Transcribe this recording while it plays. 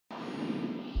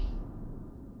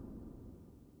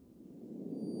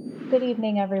Good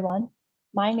evening, everyone.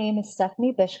 My name is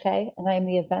Stephanie Bishke, and I am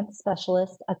the event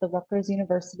specialist at the Rutgers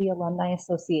University Alumni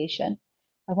Association.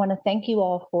 I want to thank you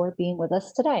all for being with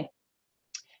us today.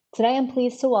 Today, I'm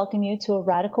pleased to welcome you to a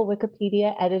radical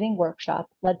Wikipedia editing workshop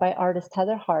led by artist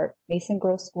Heather Hart, Mason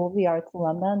Gross School of the Arts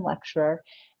alumna and lecturer,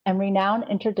 and renowned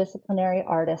interdisciplinary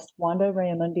artist Wanda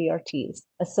Raimondi Ortiz,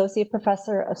 Associate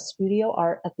Professor of Studio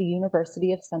Art at the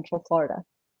University of Central Florida.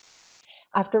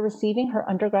 After receiving her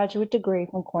undergraduate degree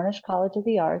from Cornish College of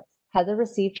the Arts, Heather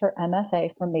received her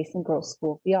MFA from Mason Gross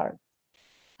School of the Arts.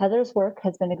 Heather's work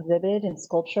has been exhibited in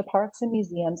sculpture parks and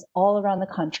museums all around the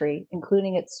country,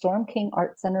 including at Storm King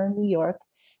Art Center in New York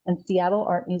and Seattle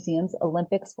Art Museum's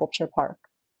Olympic Sculpture Park.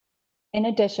 In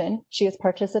addition, she has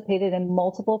participated in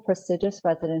multiple prestigious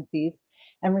residencies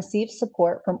and received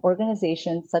support from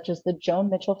organizations such as the Joan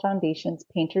Mitchell Foundation's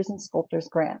Painters and Sculptors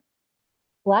Grant.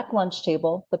 Black Lunch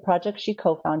Table, the project she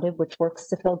co-founded, which works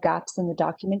to fill gaps in the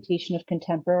documentation of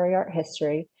contemporary art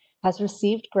history, has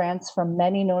received grants from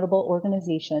many notable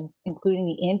organizations, including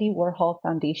the Andy Warhol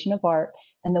Foundation of Art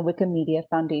and the Wikimedia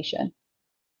Foundation.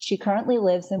 She currently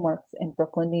lives and works in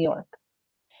Brooklyn, New York.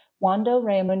 Wanda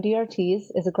Raimondi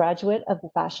Ortiz is a graduate of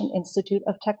the Fashion Institute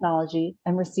of Technology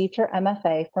and received her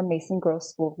MFA from Mason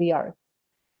Gross School of the Arts.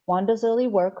 Wanda's early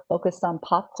work focused on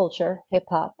pop culture, hip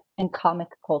hop, and comic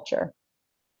culture.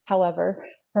 However,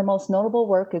 her most notable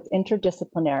work is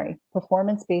interdisciplinary,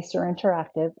 performance-based or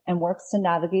interactive, and works to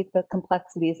navigate the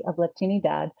complexities of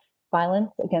Latinidad,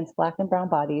 violence against Black and Brown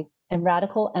bodies, and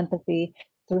radical empathy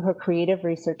through her creative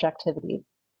research activities.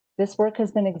 This work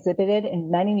has been exhibited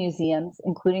in many museums,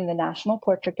 including the National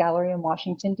Portrait Gallery in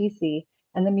Washington, D.C.,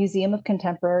 and the Museum of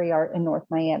Contemporary Art in North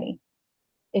Miami.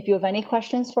 If you have any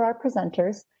questions for our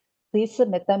presenters, please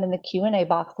submit them in the Q&A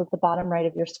box at the bottom right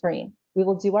of your screen. We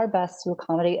will do our best to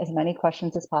accommodate as many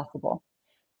questions as possible.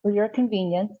 For your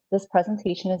convenience, this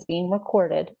presentation is being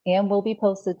recorded and will be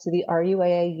posted to the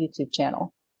RUAA YouTube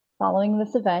channel. Following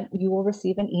this event, you will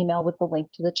receive an email with the link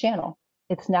to the channel.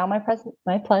 It's now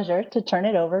my pleasure to turn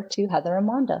it over to Heather and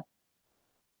Wanda.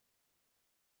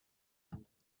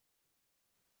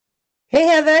 Hey,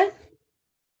 Heather.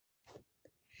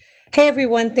 Hey,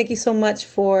 everyone. Thank you so much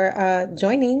for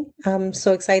joining. I'm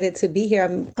so excited to be here.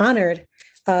 I'm honored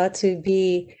to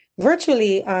be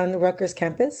virtually on Rutgers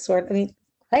campus,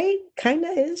 right? Kind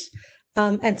of ish.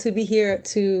 And to be here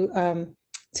to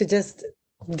just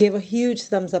give a huge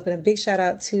thumbs up and a big shout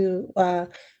out to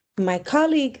my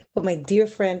colleague, but my dear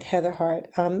friend, Heather Hart,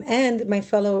 and my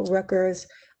fellow Rutgers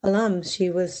alum. She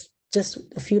was just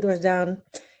a few doors down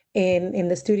in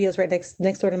the studios right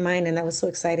next door to mine, and that was so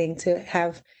exciting to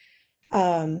have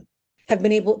been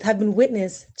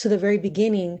witness to the very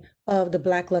beginning of the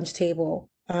Black Lunch Table.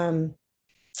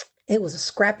 It was a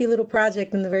scrappy little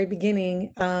project in the very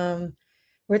beginning.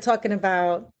 We're talking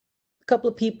about a couple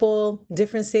of people,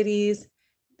 different cities,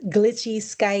 glitchy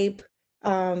Skype,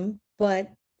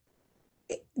 but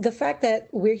the fact that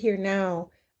we're here now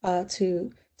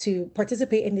to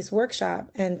participate in this workshop,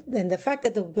 and the fact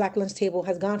that the Black Lunch Table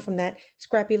has gone from that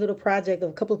scrappy little project of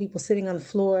a couple of people sitting on the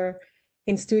floor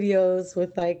in studios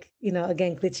with, like,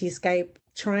 again, glitchy Skype,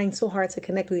 trying so hard to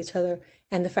connect with each other,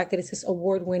 and the fact that it's this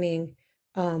award-winning,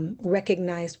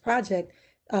 recognized project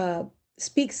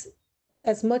speaks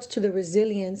as much to the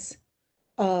resilience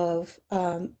of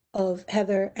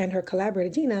Heather and her collaborator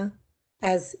Gina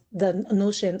as the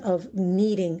notion of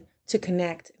needing to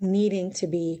connect, needing to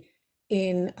be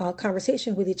in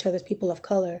conversation with each other as people of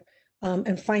color,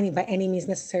 and finding by any means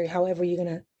necessary, however you're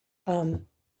gonna,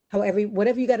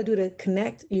 whatever you got to do to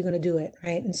connect, you're gonna do it,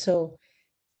 right? And so,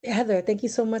 Heather, thank you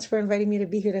so much for inviting me to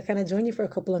be here to kind of join you for a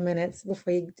couple of minutes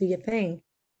before you do your thing.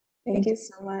 Thank you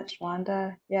so much,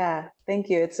 Wanda. Yeah, thank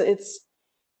you.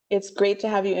 It's great to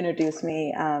have you introduce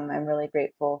me. I'm really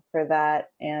grateful for that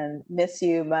and miss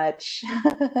you much.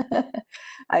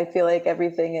 I feel like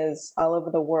everything is all over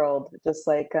the world, just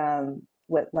like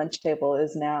what Lunch Table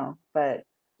is now. But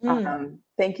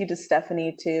thank you to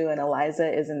Stephanie too, and Eliza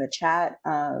is in the chat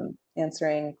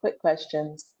answering quick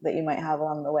questions that you might have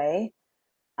along the way.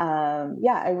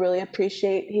 Yeah, I really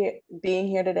appreciate being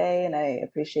here today, and I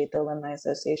appreciate the Alumni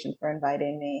Association for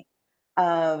inviting me.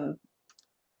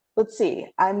 Let's see,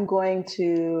 I'm going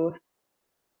to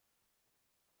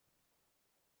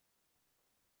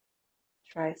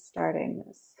try starting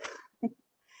this.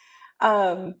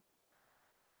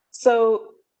 So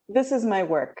this is my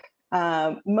work.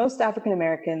 Most African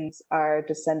Americans are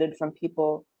descended from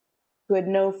people who had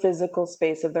no physical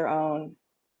space of their own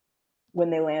when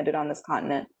they landed on this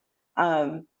continent.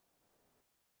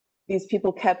 These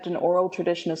people kept an oral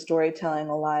tradition of storytelling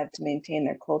alive to maintain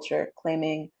their culture,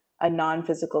 claiming a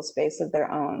non-physical space of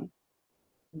their own.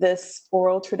 This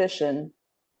oral tradition,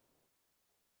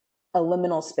 a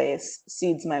liminal space,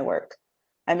 seeds my work.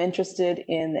 I'm interested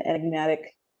in the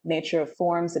enigmatic nature of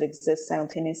forms that exist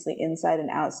simultaneously inside and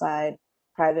outside,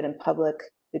 private and public,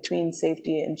 between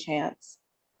safety and chance,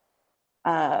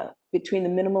 between the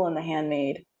minimal and the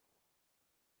handmade,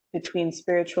 between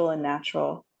spiritual and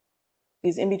natural.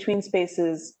 These in-between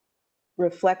spaces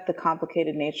reflect the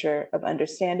complicated nature of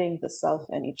understanding the self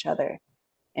and each other.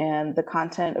 And the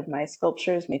content of my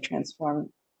sculptures may transform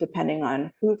depending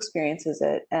on who experiences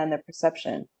it and their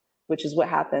perception, which is what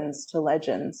happens to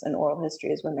legends and oral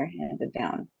histories when they're handed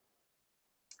down.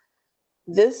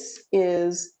 This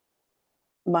is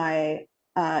my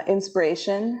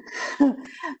inspiration,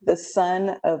 the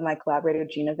son of my collaborator,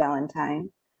 Gina Valentine.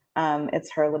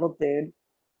 It's her little dude.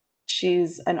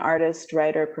 She's an artist,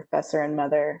 writer, professor, and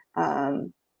mother.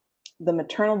 The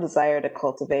maternal desire to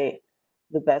cultivate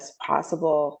the best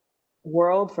possible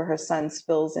world for her son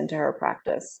spills into her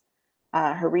practice.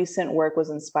 Her recent work was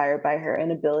inspired by her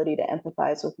inability to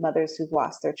empathize with mothers who've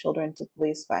lost their children to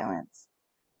police violence.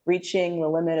 Reaching the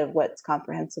limit of what's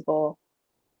comprehensible,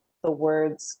 the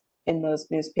words in those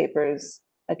newspapers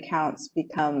accounts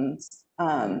becomes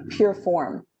pure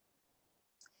form.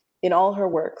 In all her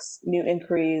works, new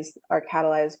inquiries are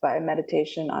catalyzed by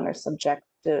meditation on her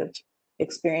subjective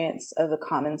experience of a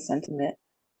common sentiment.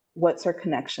 What's her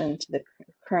connection to the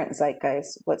current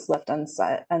zeitgeist? What's left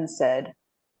unsaid?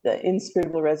 The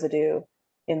inscrutable residue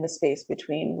in the space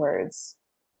between words.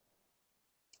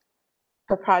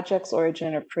 Her project's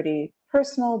origin are pretty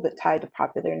personal, but tied to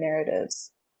popular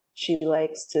narratives. She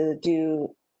likes to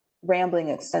do rambling,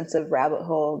 extensive rabbit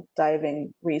hole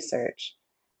diving research.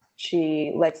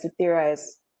 She likes to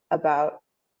theorize about,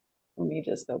 let me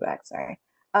just go back, sorry.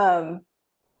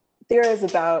 Theorize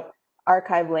about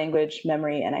archive language,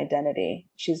 memory, and identity.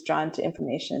 She's drawn to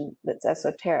information that's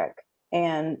esoteric,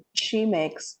 and she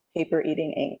makes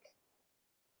paper-eating ink.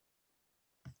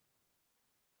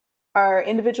 Our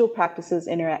individual practices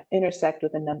intersect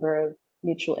with a number of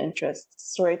mutual interests: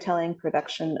 storytelling,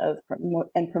 production of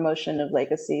and promotion of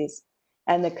legacies,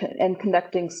 and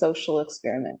conducting social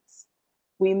experiments.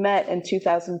 We met in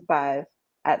 2005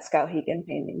 at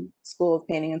Skowhegan School of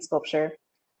Painting and Sculpture,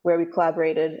 where we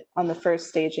collaborated on the first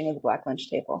staging of the Black Lunch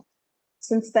Table.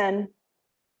 Since then,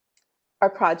 our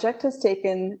project has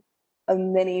taken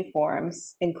many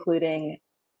forms, including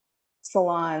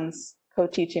salons,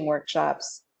 co-teaching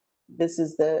workshops. This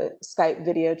is the Skype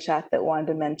video chat that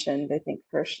Wanda mentioned. I think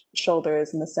her shoulder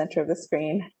is in the center of the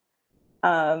screen.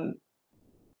 And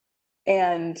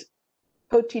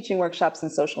co-teaching workshops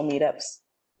and social meetups.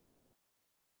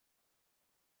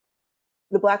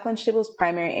 The Black Lunch Table's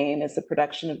primary aim is the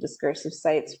production of discursive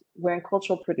sites wherein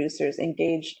cultural producers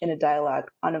engage in a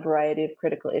dialogue on a variety of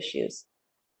critical issues.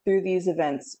 Through these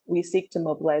events, we seek to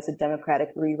mobilize a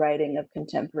democratic rewriting of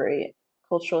contemporary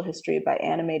cultural history by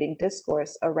animating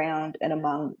discourse around and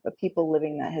among the people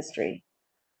living that history.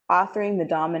 Authoring the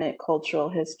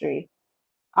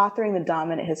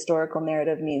dominant historical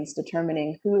narrative means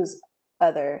determining who is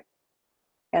other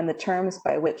and the terms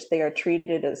by which they are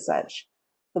treated as such.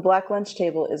 The Black Lunch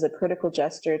Table is a critical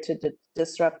gesture to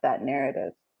disrupt that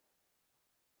narrative.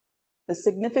 The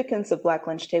significance of Black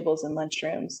lunch tables and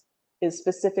lunchrooms is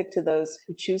specific to those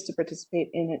who choose to participate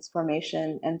in its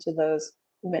formation and to those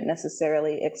whom it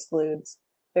necessarily excludes.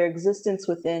 Their existence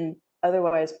within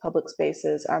otherwise public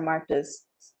spaces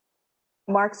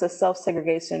marks a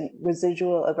self-segregation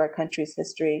residual of our country's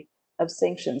history of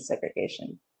sanctioned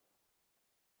segregation.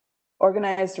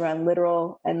 Organized around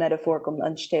literal and metaphorical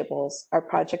lunch tables, our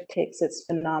project takes this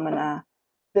phenomena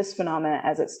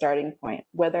as its starting point.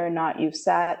 Whether or not you've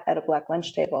sat at a Black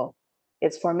lunch table,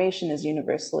 its formation is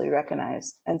universally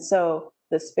recognized. And so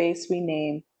the space we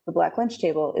name the Black lunch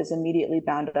table is immediately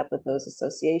bounded up with those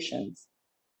associations.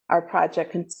 Our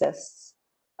project consists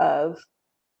of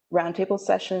roundtable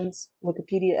sessions,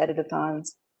 Wikipedia editathons,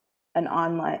 an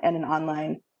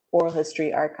online oral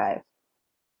history archive.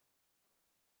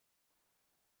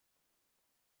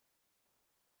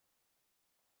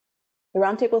 The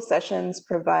roundtable sessions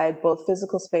provide both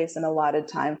physical space and allotted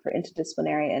time for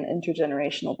interdisciplinary and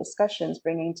intergenerational discussions,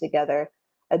 bringing together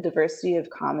a diversity of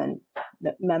common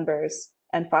members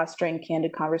and fostering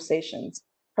candid conversations.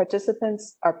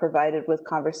 Participants are provided with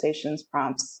conversation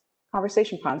prompts,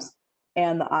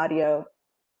 and the audio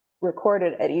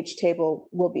recorded at each table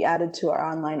will be added to our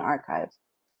online archive.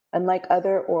 Unlike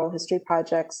other oral history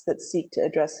projects that seek to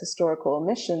address historical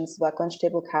omissions, Black Lunch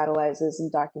Table catalyzes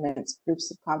and documents groups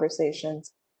of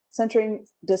conversations, centering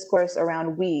discourse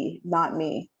around we, not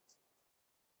me.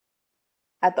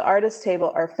 At the artist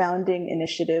table, our founding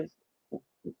initiative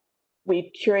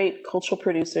We curate cultural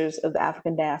producers of the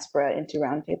African diaspora into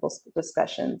roundtable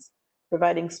discussions,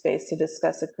 providing space to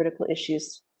discuss the critical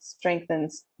issues,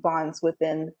 strengthens bonds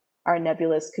within our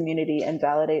nebulous community, and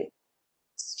validates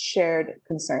shared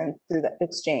concern through the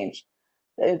exchange.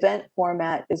 The event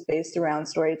format is based around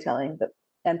storytelling,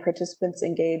 and participants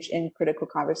engage in critical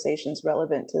conversations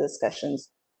relevant to discussions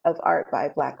of art by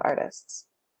Black artists.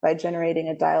 By generating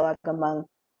a dialogue among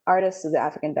artists of the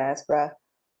African diaspora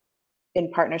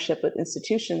in partnership with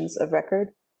institutions of record,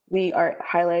 we are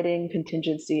highlighting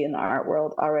contingency in the art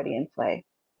world already in play.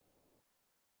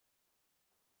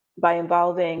 By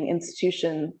involving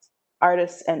institutions,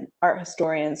 artists, and art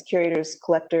historians, curators,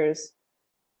 collectors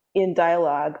in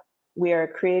dialogue, we are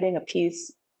creating a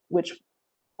piece which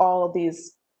all of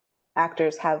these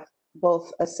actors have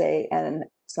both a say and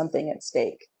something at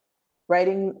stake.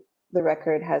 Writing the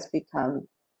record has become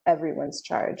everyone's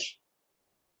charge.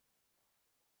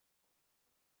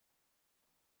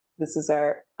 This is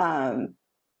our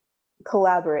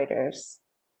collaborators.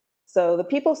 So the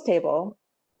People's Table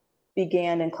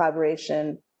began in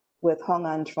collaboration with Hong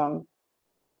An Trung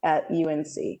at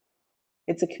UNC.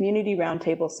 It's a community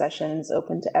roundtable session, is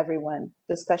open to everyone.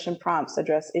 Discussion prompts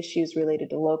address issues related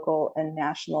to local and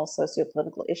national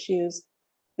sociopolitical issues.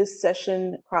 This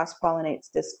session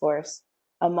cross-pollinates discourse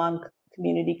among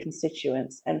community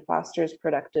constituents and fosters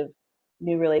productive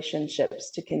new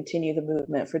relationships to continue the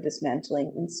movement for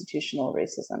dismantling institutional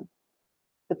racism.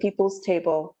 The People's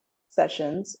Table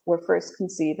sessions were first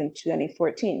conceived in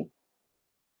 2014.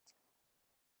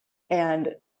 And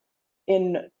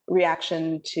in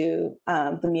reaction to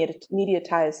the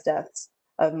mediatized deaths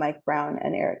of Mike Brown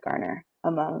and Eric Garner,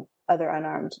 among other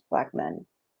unarmed Black men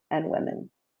and women,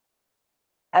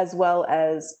 as well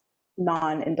as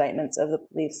non-indictments of the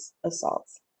police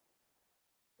assaults.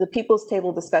 The People's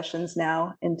Table discussions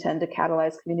now intend to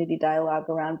catalyze community dialogue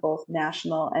around both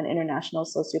national and international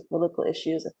sociopolitical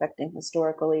issues affecting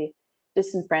historically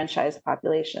disenfranchised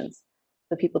populations.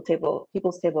 The People's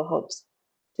Table hopes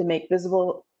to make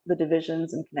visible the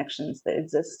divisions and connections that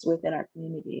exist within our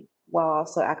community, while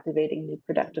also activating new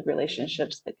productive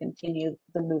relationships that continue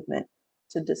the movement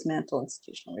to dismantle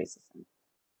institutional racism.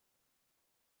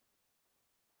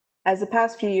 As the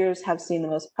past few years have seen the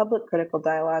most public critical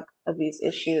dialogue of these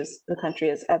issues the country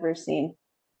has ever seen,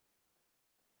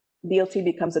 BLT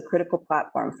becomes a critical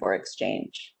platform for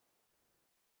exchange.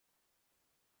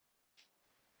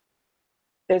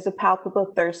 There's a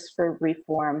palpable thirst for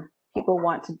reform. People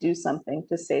want to do something,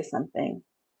 to say something.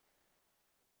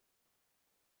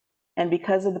 And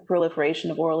because of the proliferation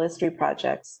of oral history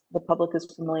projects, the public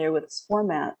is familiar with this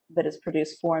format that is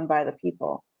produced for and by the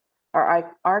people.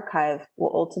 Our archive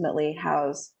will ultimately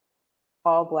house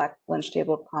all Black lunch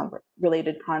table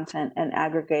related content and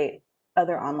aggregate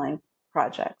other online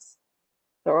projects.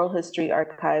 The oral history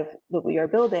archive that we are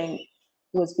building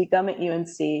was begun at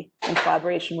UNC in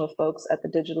collaboration with folks at the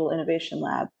Digital Innovation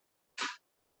Lab.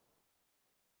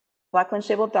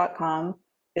 blacklunchtable.com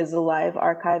is a live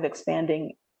archive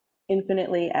expanding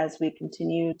infinitely as we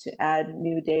continue to add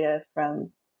new data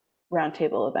from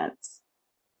roundtable events.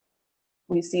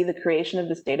 We see the creation of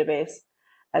this database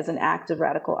as an act of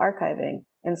radical archiving,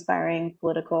 inspiring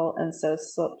political and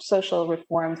social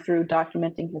reform through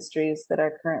documenting histories that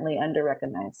are currently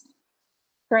under-recognized.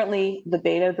 Currently, the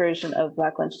beta version of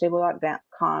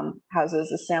blacklunchtable.com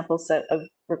houses a sample set of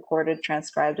recorded,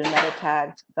 transcribed, and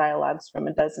meta-tagged dialogues from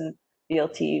a dozen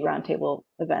BLT roundtable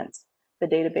events. The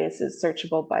database is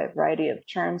searchable by a variety of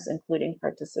terms, including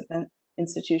participant,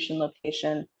 institution,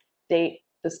 location, date,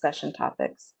 discussion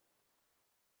topics.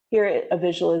 Here, a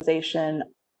visualization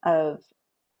of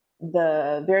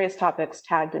the various topics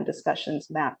tagged in discussions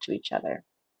mapped to each other.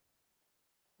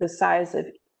 The size of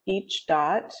each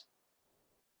dot,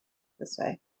 this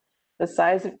way, the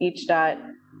size of each dot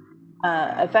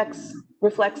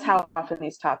reflects how often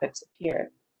these topics appear.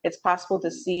 It's possible to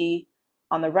see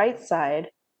on the right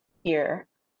side here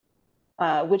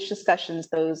which discussions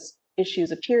those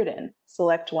issues appeared in.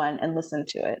 Select one and listen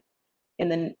to it. In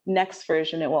the next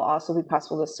version, it will also be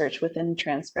possible to search within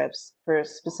transcripts for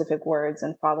specific words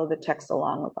and follow the text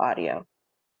along with audio.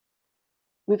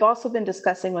 We've also been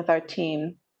discussing with our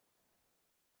team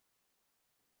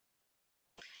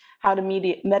how to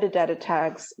metadata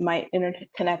tags might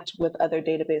interconnect with other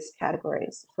database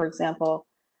categories. For example,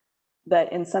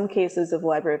 that in some cases, if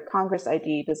Library of Congress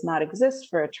ID does not exist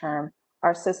for a term,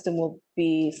 our system will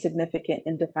be significant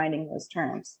in defining those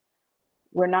terms.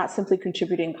 We're not simply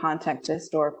contributing content to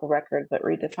historical record, but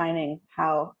redefining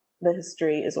how the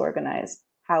history is organized,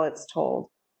 how it's told,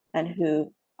 and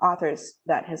who authors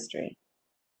that history.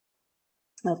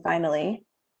 And finally,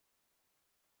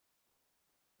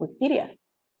 Wikipedia.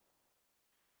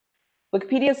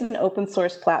 Wikipedia is an open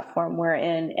source platform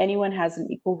wherein anyone has an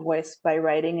equal voice by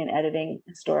writing and editing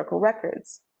historical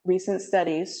records. Recent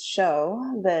studies show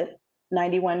that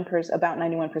about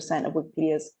 91% of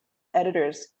Wikipedia's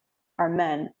editors are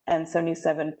men and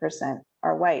 77%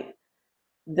 are white.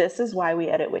 This is why we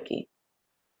edit Wiki.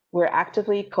 We're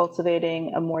actively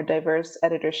cultivating a more diverse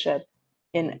editorship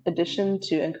in addition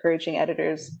to encouraging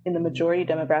editors in the majority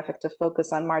demographic to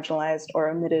focus on marginalized or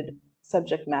omitted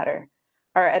subject matter.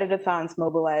 Our editathons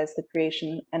mobilize the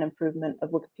creation and improvement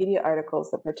of Wikipedia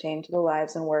articles that pertain to the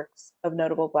lives and works of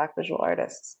notable Black visual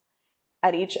artists.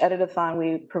 At each editathon,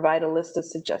 we provide a list of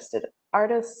suggested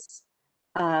artists,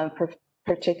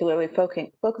 particularly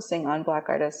focusing on Black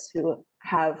artists who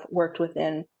have worked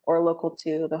within or local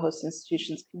to the host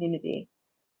institution's community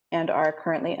and are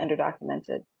currently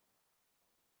underdocumented.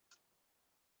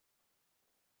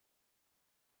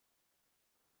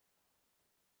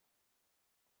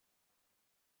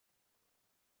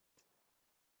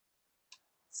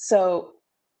 So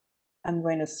I'm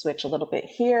going to switch a little bit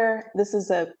here. This is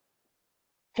a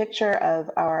picture of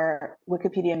our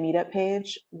Wikipedia meetup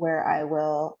page where I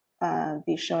will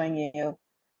be showing you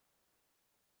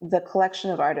the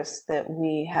collection of artists that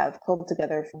we have pulled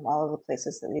together from all of the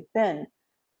places that we've been.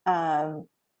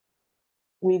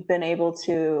 We've been able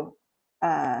to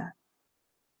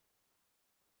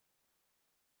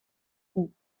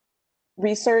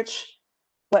research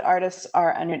what artists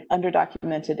are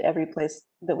underdocumented every place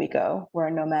that we go. We're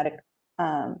a nomadic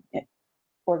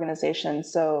organization,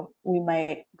 so we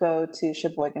might go to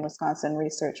Sheboygan, Wisconsin,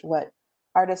 research what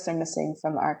artists are missing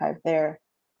from the archive there.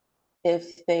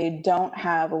 If they don't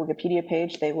have a Wikipedia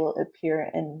page, they will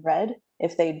appear in red.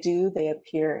 If they do, they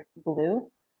appear blue.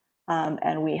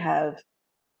 And we have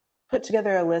put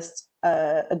together a list,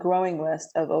 a growing list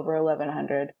of over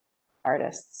 1,100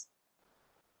 artists.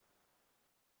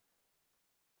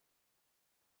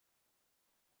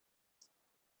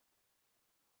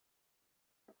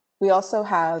 We also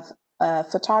have a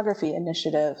photography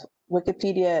initiative.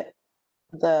 Wikipedia,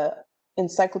 the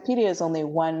encyclopedia is only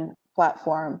one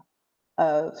platform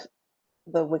of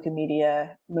the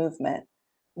Wikimedia movement.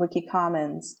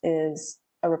 WikiCommons is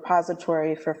a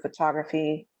repository for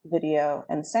photography, video,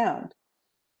 and sound.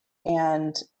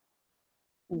 And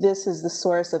this is the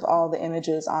source of all the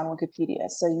images on Wikipedia.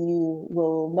 So you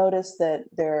will notice that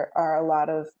there are a lot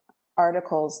of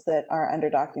articles that are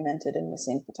underdocumented and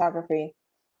missing photography.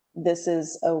 This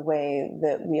is a way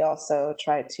that we also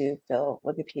try to fill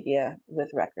Wikipedia with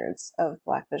records of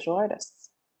Black visual artists.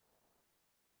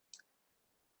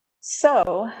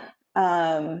 So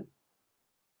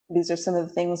these are some of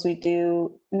the things we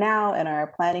do now and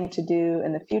are planning to do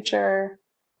in the future.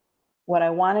 What I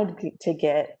wanted to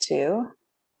get to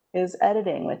is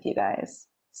editing with you guys.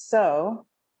 So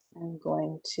I'm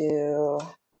going to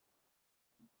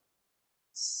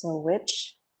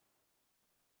switch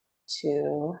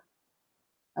to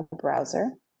a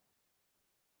browser.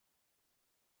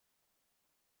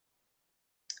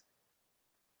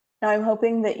 Now I'm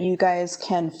hoping that you guys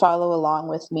can follow along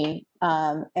with me.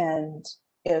 And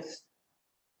if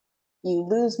you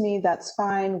lose me, that's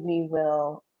fine. We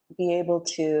will be able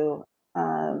to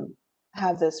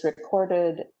have this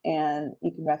recorded and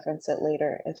you can reference it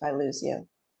later if I lose you.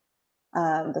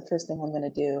 The first thing I'm going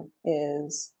to do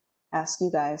is ask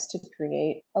you guys to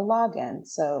create a login.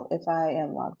 So if I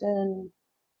am logged in,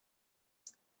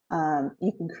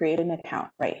 you can create an account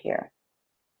right here.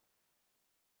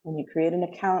 When you create an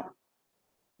account,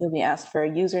 you'll be asked for a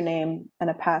username and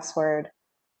a password.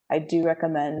 I do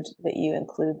recommend that you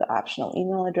include the optional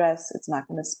email address. It's not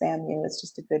going to spam you. It's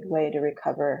just a good way to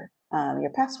recover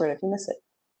your password if you miss it.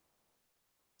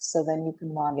 So then you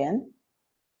can log in.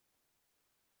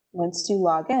 Once you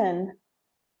log in,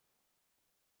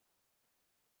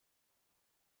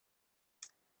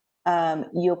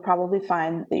 you'll probably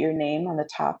find that your name on the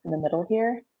top in the middle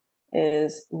here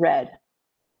is red.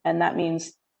 And that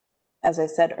means, as I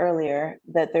said earlier,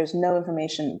 that there's no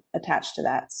information attached to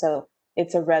that. So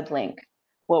it's a red link.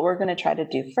 What we're going to try to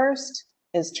do first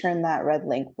is turn that red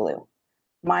link blue.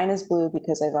 Mine is blue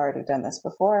because I've already done this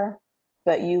before,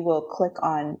 but you will click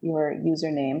on your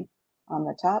username on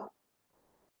the top.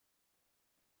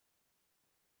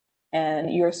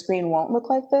 And your screen won't look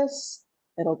like this.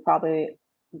 It'll probably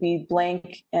be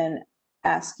blank and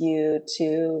ask you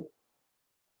to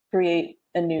create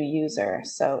a new user.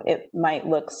 So it might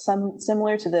look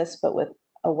similar to this, but with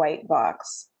a white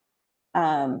box.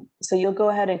 So you'll go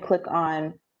ahead and click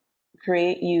on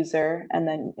create user, and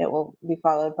then it will be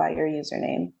followed by your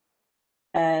username.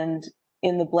 And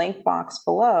in the blank box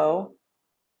below,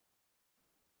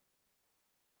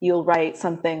 you'll write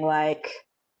something like,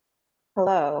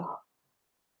 hello,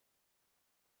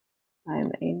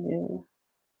 I'm a new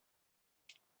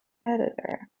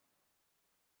editor,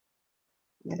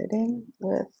 editing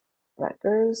with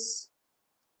Rutgers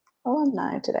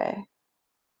alumni today.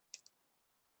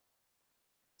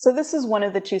 So this is one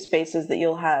of the two spaces that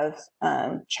you'll have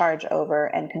charge over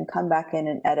and can come back in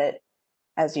and edit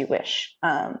as you wish.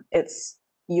 It's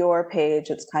your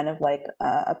page. It's kind of like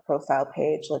a profile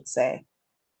page, let's say.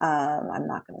 I'm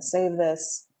not going to save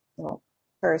this. Well,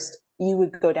 first, you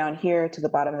would go down here to the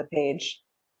bottom of the page.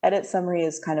 Edit summary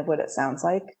is kind of what it sounds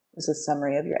like. This is a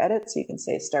summary of your edits. So you can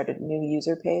say start a new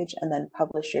user page and then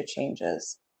publish your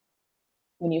changes.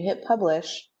 When you hit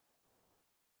publish,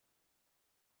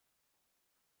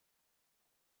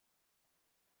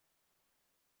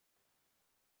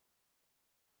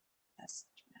 yes.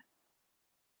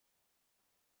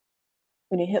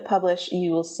 When you hit publish,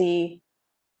 you will see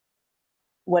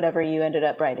whatever you ended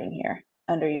up writing here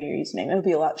under your username. It will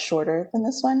be a lot shorter than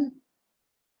this one,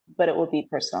 but it will be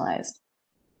personalized.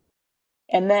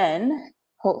 And then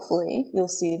hopefully you'll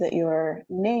see that your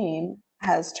name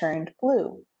has turned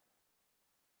blue.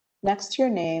 Next to your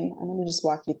name, I'm going to just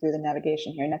walk you through the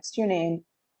navigation here. Next to your name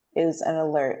is an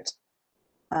alert.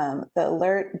 The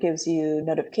alert gives you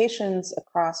notifications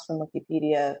across from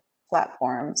Wikipedia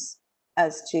platforms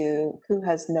as to who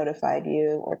has notified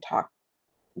you or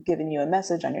given you a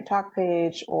message on your talk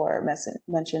page or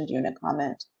mentioned you in a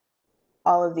comment.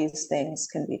 All of these things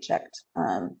can be checked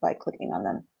by clicking on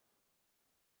them.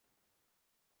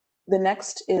 The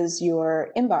next is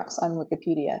your inbox on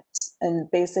Wikipedia. And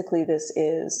basically this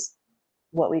is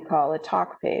what we call a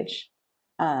talk page.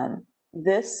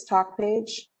 This talk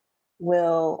page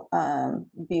will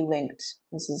be linked.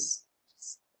 This is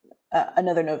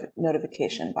another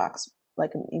notification box,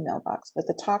 like an email box, but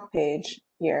the talk page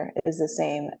here is the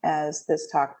same as this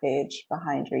talk page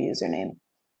behind your username.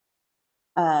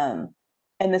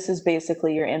 And this is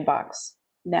basically your inbox.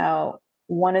 Now,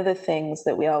 one of the things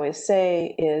that we always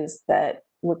say is that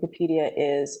Wikipedia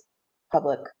is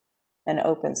public and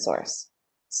open source.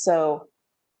 So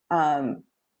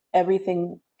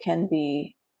everything can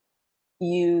be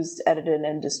used, edited,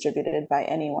 and distributed by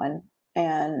anyone.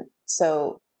 And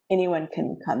so anyone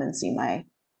can come and see my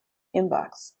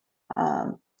inbox.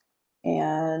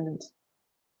 And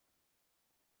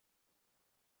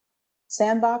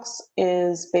Sandbox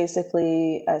is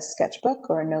basically a sketchbook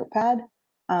or a notepad.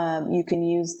 You can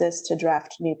use this to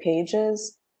draft new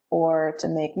pages or to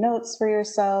make notes for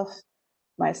yourself.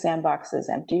 My Sandbox is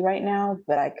empty right now,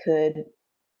 but I could,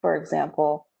 for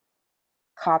example,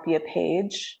 copy a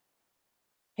page,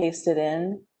 paste it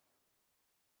in,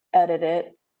 edit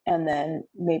it, and then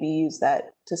maybe use that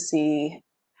to see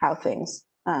how things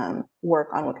work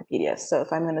on Wikipedia. So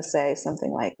if I'm going to say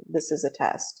something like, this is a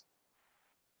test,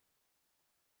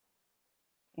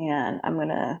 and I'm going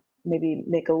to maybe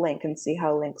make a link and see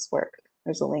how links work.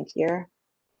 There's a link here.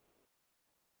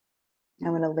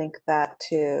 I'm going to link that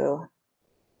to,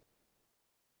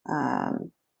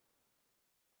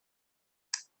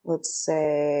 let's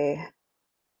say,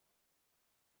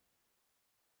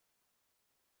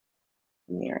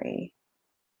 Mary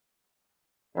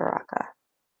Baraka.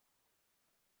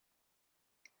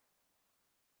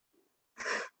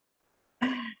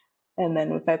 And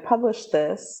then if I publish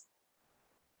this,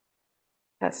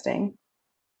 testing,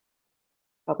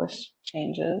 publish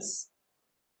changes,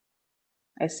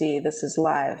 I see this is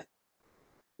live.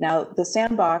 Now the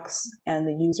sandbox and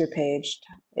the user page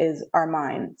are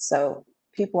mine. So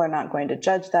people are not going to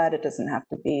judge that. It doesn't have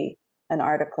to be an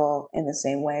article in the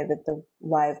same way that the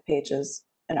live pages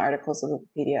and articles of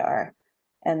Wikipedia are.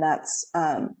 And that's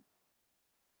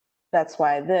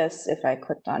why this, if I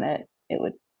clicked on it, it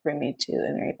would bring me to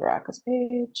Mary Baraka's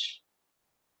page.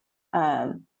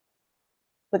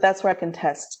 But that's where I can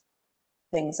test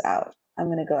things out. I'm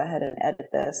going to go ahead and edit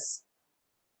this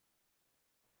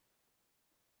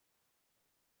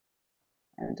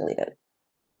and delete it.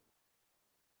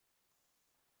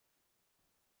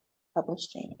 Publish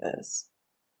changes.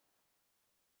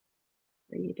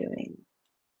 What are you doing?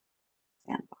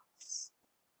 Sandbox.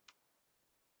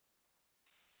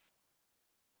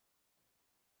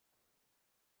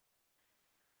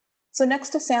 So next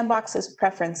to Sandbox is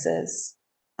Preferences.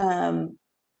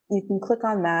 You can click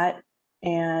on that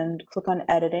and click on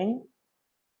Editing.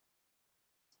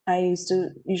 I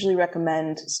usually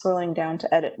recommend scrolling down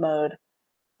to Edit Mode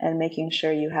and making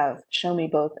sure you have Show Me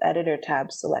Both Editor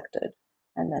tabs selected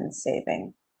and then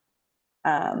saving.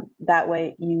 That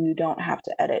way you don't have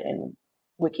to edit in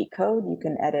Wiki code. You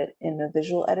can edit in the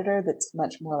visual editor that's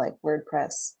much more like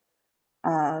WordPress.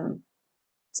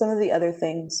 Some of the other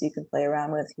things you can play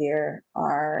around with here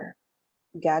are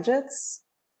gadgets.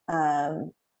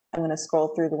 I'm going to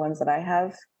scroll through the ones that I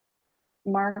have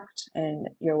marked, and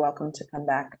you're welcome to come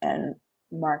back and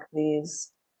mark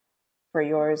these for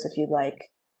yours if you'd like.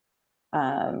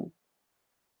 I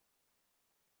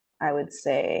would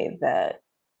say that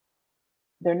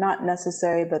they're not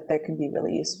necessary, but they can be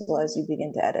really useful as you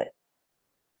begin to edit.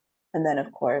 And then,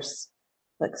 of course,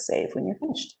 click Save when you're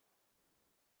finished.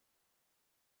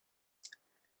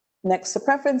 Next to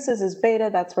Preferences is Beta.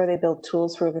 That's where they build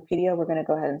tools for Wikipedia. We're going to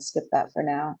go ahead and skip that for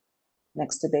now.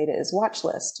 Next to Beta is Watch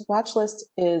List. Watch List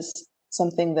is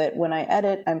something that when I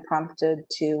edit, I'm prompted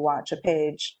to watch a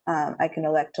page. I can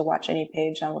elect to watch any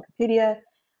page on Wikipedia.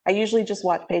 I usually just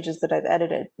watch pages that I've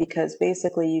edited because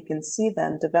basically you can see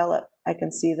them develop. I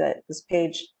can see that this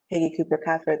page, Peggy Cooper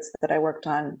Caffert's, that I worked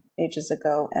on ages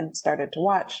ago and started to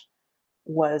watch,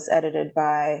 was edited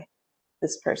by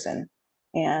this person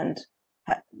and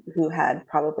who had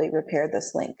probably repaired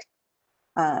this link.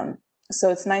 So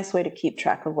it's a nice way to keep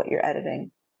track of what you're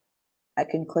editing. I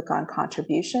can click on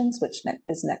Contributions, which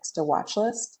is next to Watch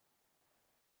List.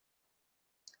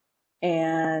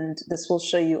 And this will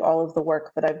show you all of the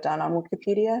work that I've done on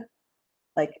Wikipedia,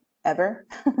 like ever.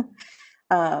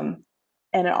 And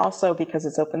it also, because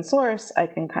it's open source, I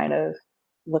can kind of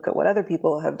look at what other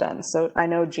people have done. So I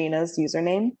know Gina's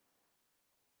username.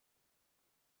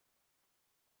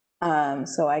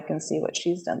 So I can see what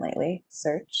she's done lately.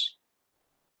 Search.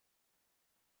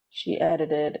 She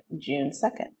edited June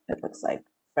 2nd, it looks like,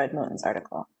 Fred Moten's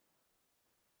article.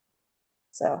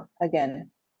 So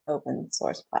again, open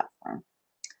source platform.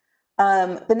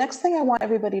 The next thing I want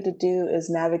everybody to do is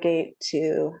navigate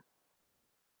to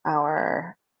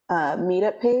our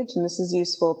meetup page, and this is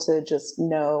useful to just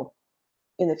know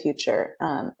in the future.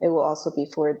 It will also be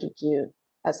forwarded to you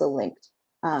as a link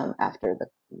after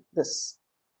this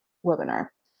webinar.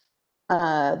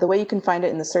 The way you can find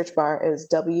it in the search bar is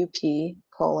WP:/Black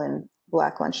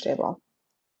Lunch Table.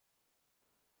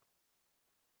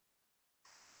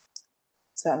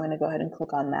 So I'm going to go ahead and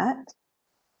click on that.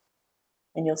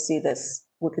 And you'll see this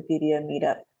Wikipedia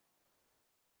meetup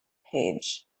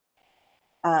page.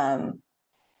 I'm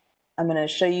going to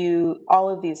show you all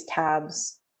of these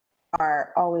tabs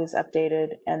are always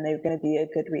updated, and they're going to be a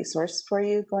good resource for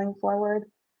you going forward.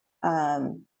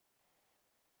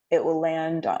 It will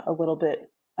land a little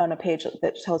bit on a page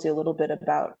that tells you a little bit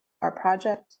about our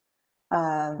project.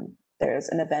 There's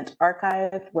an event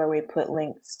archive where we put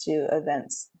links to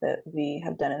events that we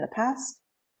have done in the past,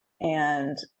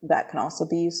 and that can also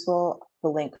be useful. The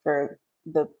link for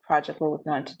the project we're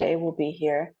working on today will be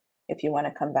here if you want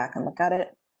to come back and look at it.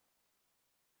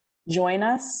 Join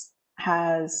Us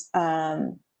has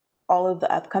all of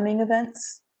the upcoming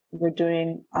events. We're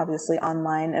doing obviously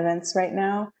online events right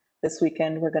now. This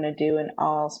weekend, we're going to do an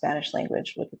all Spanish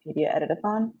language Wikipedia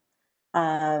editathon.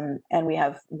 And we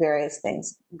have various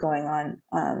things going on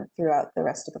throughout the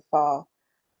rest of the fall.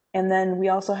 And then we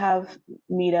also have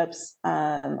meetups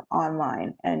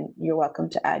online, and you're welcome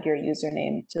to add your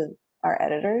username to our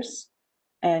editors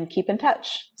and keep in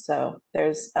touch. So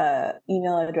there's an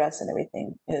email address and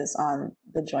everything is on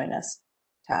the Join Us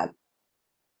tab.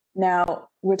 Now,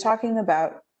 we're talking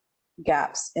about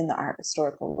gaps in the art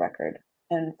historical record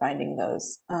and finding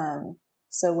those.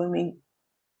 So when we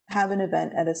have an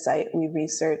event at a site, we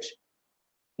research,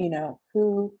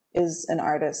 who is an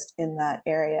artist in that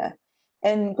area.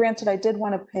 And granted, I did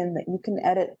want to pin that you can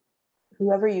edit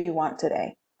whoever you want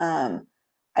today.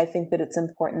 I think that it's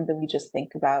important that we just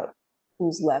think about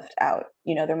who's left out.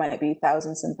 There might be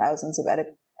thousands and thousands of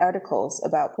articles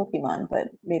about Pokemon, but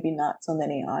maybe not so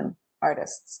many on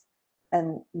artists,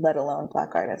 and let alone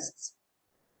Black artists.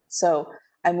 So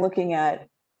I'm looking at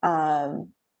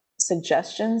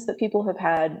suggestions that people have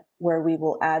had where we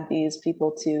will add these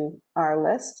people to our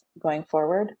list going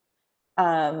forward.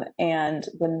 And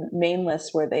the main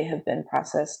list where they have been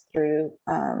processed through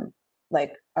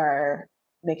like our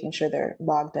making sure they're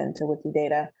logged into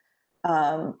Wikidata.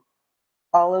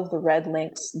 All of the red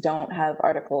links don't have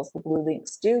articles, the blue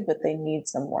links do, but they need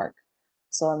some work.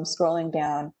 So I'm scrolling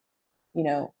down,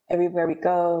 everywhere we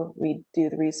go, we do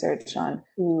the research on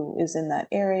who is in that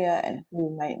area and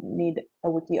who might need a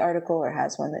wiki article or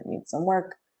has one that needs some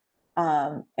work.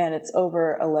 And it's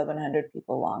over 1,100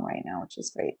 people long right now, which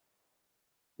is great.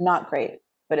 Not great,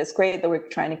 but it's great that we're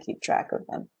trying to keep track of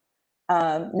them.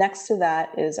 Next to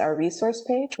that is our resource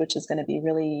page, which is going to be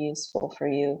really useful for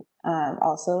you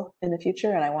also in the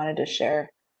future. And I wanted to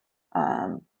share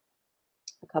a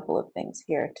couple of things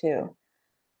here too.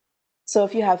 So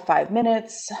if you have 5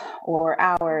 minutes or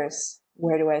hours,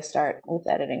 where do I start with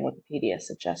editing Wikipedia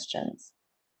suggestions?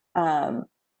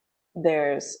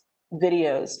 there's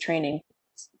videos, training,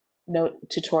 note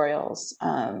tutorials,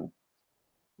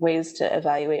 ways to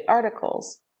evaluate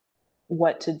articles,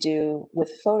 what to do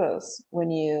with photos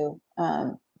when you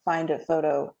find a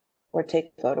photo or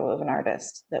take a photo of an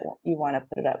artist that you want to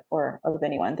put it up, or of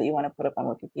anyone that you want to put up on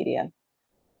Wikipedia.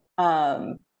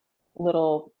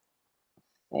 Little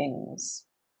things.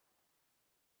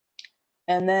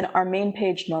 And then our main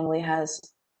page normally has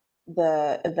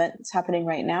the events happening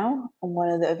right now. And one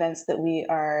of the events that we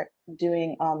are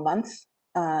doing all month,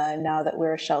 now that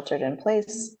we're sheltered in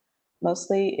place,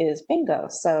 mostly is bingo.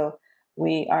 So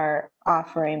we are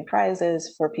offering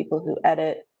prizes for people who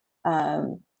edit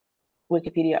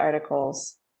Wikipedia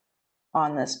articles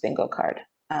on this bingo card.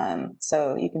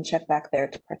 So you can check back there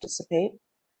to participate.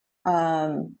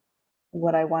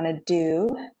 What I want to do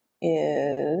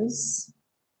is,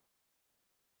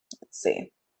 let's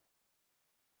see.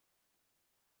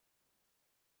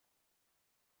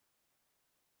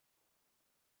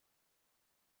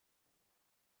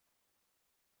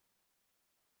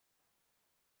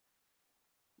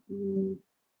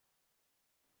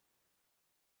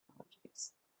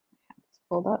 Apologies. I have this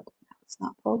pulled up. Now it's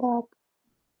not pulled up.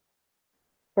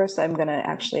 First, I'm going to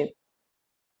actually,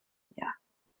 yeah.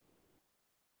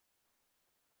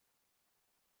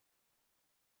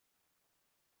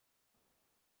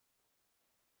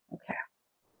 Okay.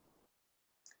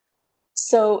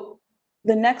 So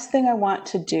the next thing I want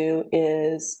to do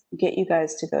is get you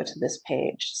guys to go to this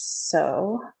page.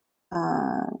 So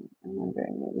I'm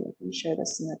wondering, maybe we can share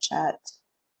this in the chat.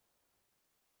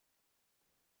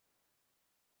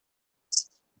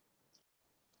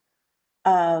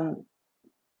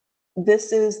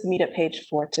 This is the meetup page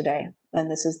for today,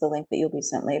 and this is the link that you'll be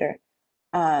sent later.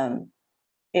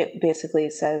 It basically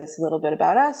says a little bit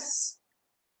about us,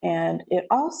 and it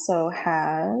also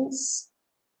has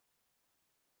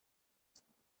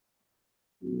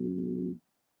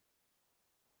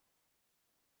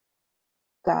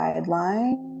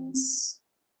guidelines.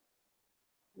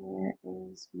 Where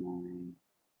is my...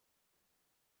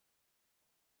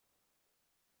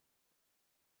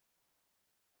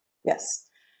 Yes,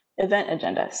 event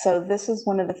agenda. So this is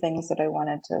one of the things that I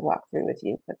wanted to walk through with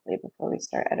you quickly before we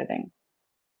start editing.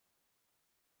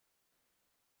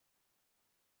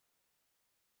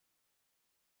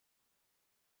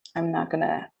 I'm not going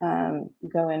to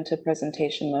go into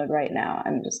presentation mode right now.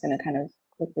 I'm just going to kind of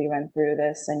quickly run through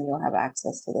this, and you'll have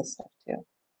access to this stuff too.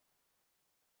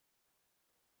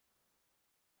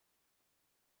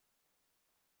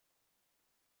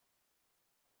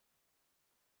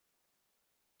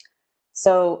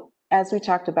 So as we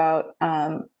talked about,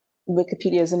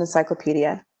 Wikipedia is an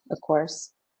encyclopedia, of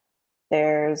course.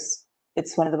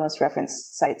 It's one of the most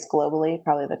referenced sites globally,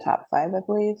 probably the top 5, I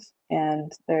believe.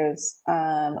 And there's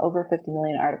over 50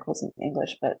 million articles in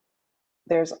English, but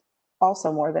there's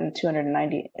also more than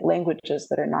 290 languages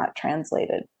that are not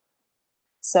translated.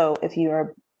 So if you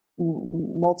are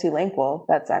multilingual,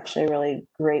 that's actually a really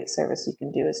great service you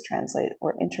can do, is translate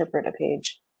or interpret a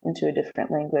page into a different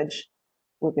language,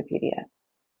 Wikipedia.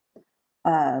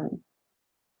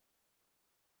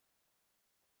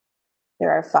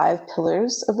 There are 5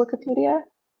 pillars of Wikipedia.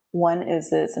 One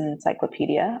is that it's an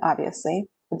encyclopedia, obviously,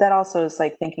 but that also is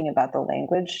like thinking about the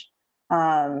language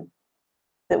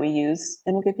that we use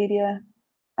in Wikipedia.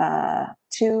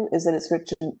 2 is that it's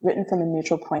written from a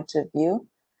neutral point of view.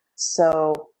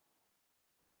 So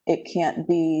it can't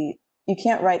be, you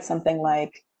can't write something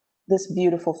like this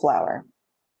beautiful flower.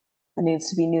 It needs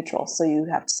to be neutral. So you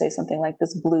have to say something like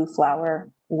this blue flower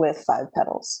with 5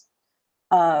 petals.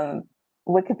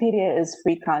 Wikipedia is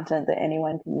free content that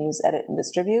anyone can use, edit, and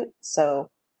distribute. So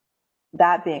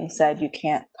that being said, you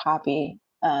can't copy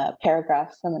a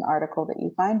paragraph from an article that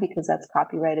you find, because that's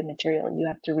copyrighted material. You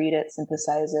have to read it,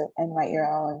 synthesize it, and write your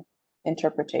own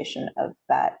interpretation of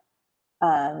that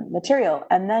material,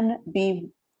 and then be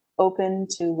open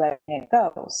to letting it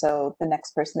go. So the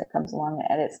next person that comes along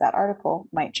and edits that article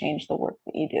might change the work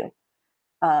that you do.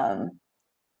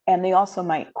 And they also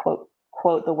might quote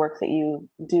the work that you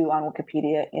do on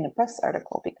Wikipedia in a press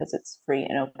article, because it's free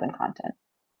and open content.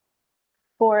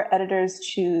 4, editors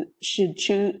should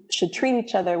treat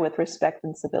each other with respect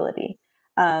and civility.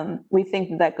 We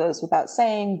think that goes without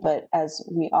saying, but as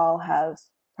we all have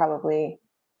probably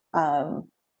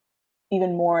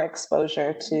even more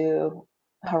exposure to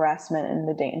harassment and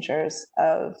the dangers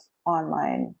of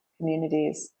online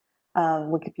communities,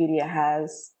 Wikipedia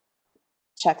has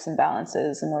checks and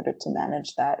balances in order to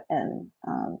manage that, and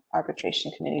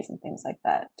arbitration committees and things like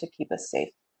that to keep us safe.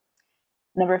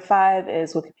 Number 5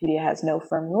 is Wikipedia has no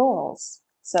firm rules.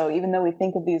 So even though we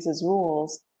think of these as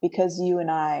rules, because you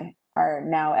and I are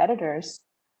now editors,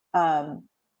 and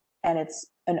it's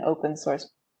an open source,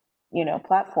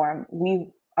 platform.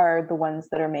 We are the ones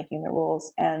that are making the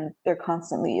rules, and they're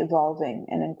constantly evolving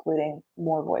and including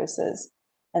more voices.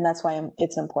 And that's why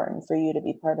it's important for you to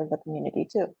be part of the community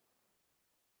too.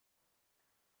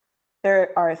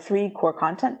 There are 3 core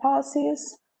content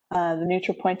policies. The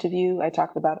neutral point of view, I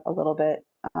talked about a little bit.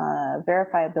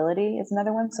 Verifiability is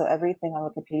another one. So everything on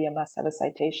Wikipedia must have a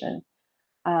citation.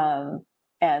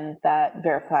 And that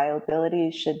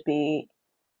verifiability should be,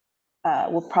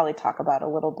 we'll probably talk about a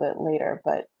little bit later,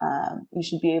 but you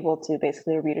should be able to,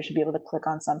 basically a reader should be able to click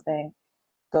on something,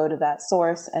 go to that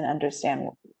source and understand,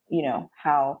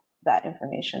 how that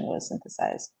information was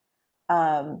synthesized.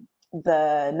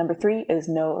 The number 3 is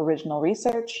no original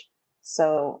research.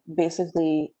 So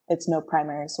basically it's no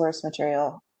primary source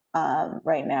material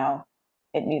right now.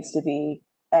 It needs to be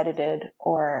edited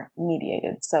or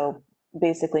mediated. So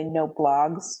basically no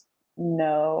blogs,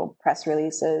 no press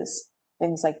releases,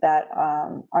 things like that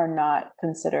are not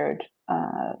considered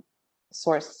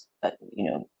source,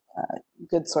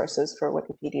 good sources for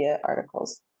Wikipedia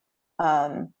articles.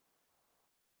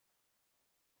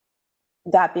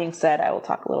 That being said, I will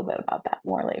talk a little bit about that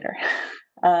more later.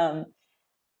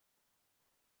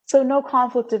 So no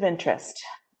conflict of interest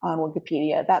on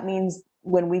Wikipedia. That means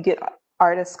when we get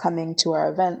artists coming to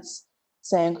our events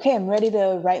saying, okay, I'm ready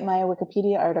to write my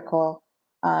Wikipedia article,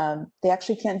 they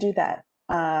actually can't do that.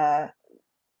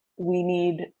 We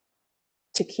need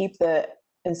to keep the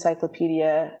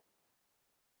encyclopedia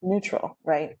neutral,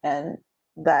 right? And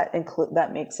that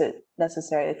makes it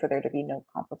necessary for there to be no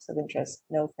conflicts of interest,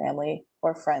 no family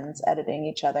or friends editing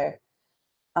each other,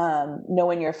 no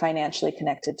one you're financially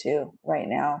connected to right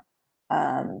now.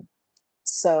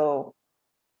 So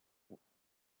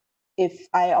if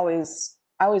I always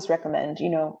recommend,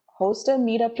 host a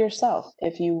meetup yourself.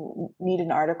 If you need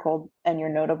an article and you're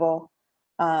notable,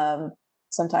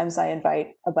 sometimes I invite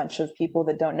a bunch of people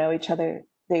that don't know each other.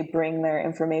 They bring their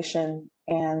information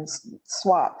and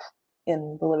swap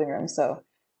in the living room. So,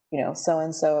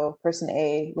 so-and-so person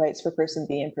A writes for person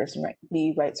B and person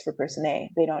B writes for person A.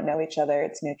 They don't know each other.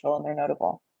 It's neutral and they're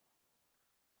notable.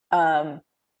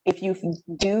 If you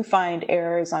do find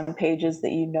errors on pages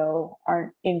that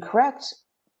aren't incorrect,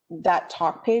 that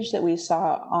talk page that we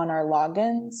saw on our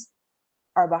logins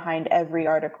are behind every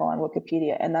article on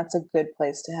Wikipedia. And that's a good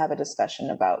place to have a discussion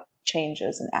about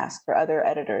changes and ask for other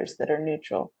editors that are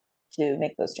neutral to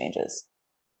make those changes.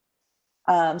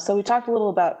 So we talked a little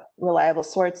about reliable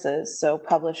sources. So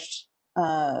published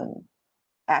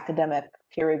academic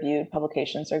peer-reviewed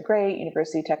publications are great,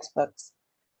 university textbooks,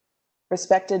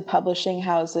 respected publishing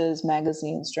houses,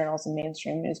 magazines, journals, and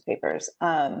mainstream newspapers.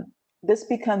 This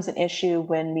becomes an issue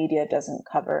when media doesn't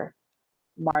cover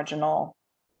marginal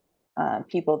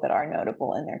people that are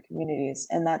notable in their communities.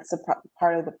 And that's a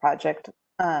part of the project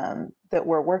that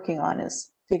we're working on,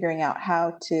 is figuring out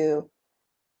how to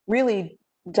really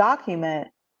document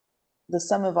the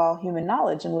sum of all human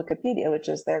knowledge in Wikipedia, which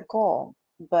is their goal.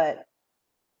 But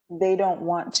they don't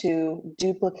want to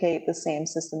duplicate the same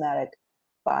systematic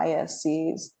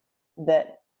biases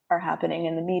that are happening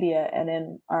in the media and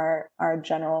in our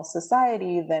general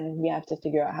society. Then we have to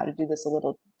figure out how to do this a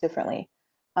little differently.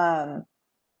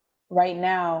 Right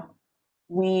now,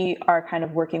 we are kind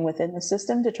of working within the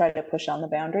system to try to push on the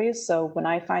boundaries. So when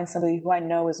I find somebody who I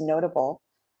know is notable,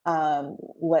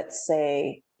 let's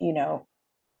say,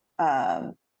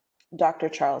 Dr.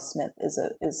 Charles Smith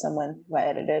is someone who I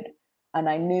edited, and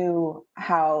I knew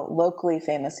how locally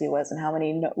famous he was and how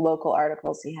many local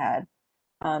articles he had.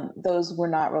 Those were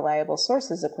not reliable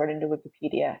sources according to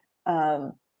Wikipedia.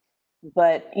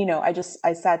 But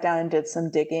I sat down and did some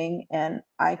digging, and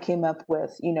I came up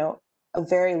with a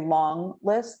very long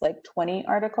list, like 20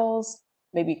 articles.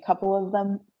 Maybe a couple of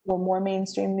them were more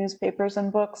mainstream newspapers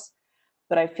and books.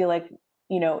 But I feel like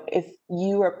if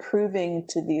you are proving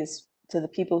to the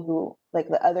people who, like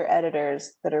the other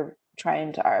editors that are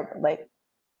trying to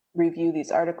review these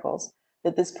articles,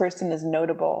 that this person is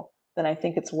notable, then I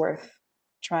think it's worth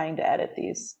trying to edit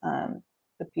these,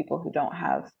 the people who don't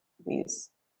have these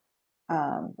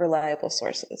reliable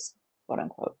sources, quote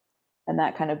unquote. And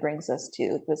that kind of brings us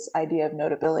to this idea of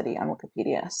notability on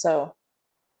Wikipedia. So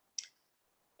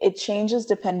it changes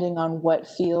depending on what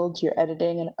field you're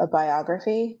editing a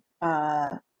biography,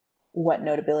 what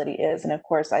notability is. And of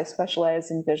course, I specialize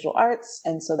in visual arts,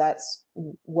 and so that's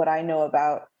what I know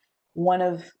about. One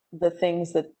of the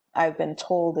things that I've been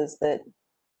told is that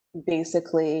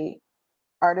basically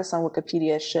artists on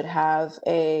Wikipedia should have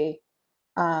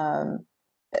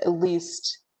at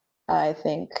least, I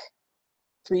think,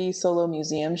 3 solo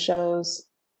museum shows,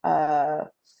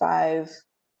 5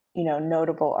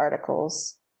 notable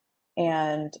articles,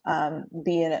 and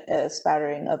be in a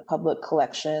spattering of public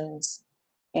collections.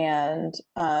 And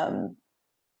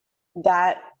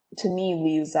that to me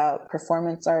leaves out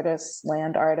performance artists,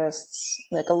 land artists,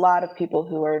 like a lot of people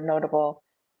who are notable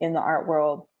in the art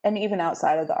world and even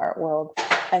outside of the art world.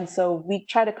 And so we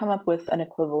try to come up with an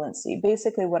equivalency.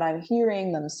 Basically, what I'm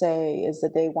hearing them say is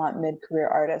that they want mid-career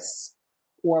artists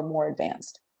or more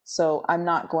advanced. So I'm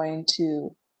not going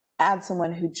to add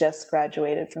someone who just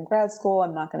graduated from grad school.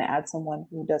 I'm not going to add someone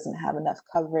who doesn't have enough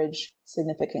coverage,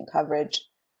 significant coverage.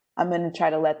 I'm going to try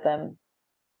to let them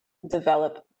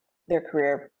develop their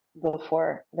career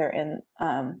before they're in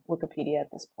Wikipedia at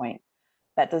this point.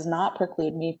 That does not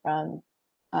preclude me from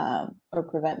or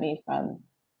prevent me from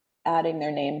adding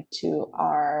their name to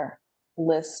our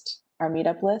list, our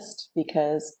meetup list,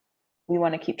 because we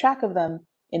want to keep track of them.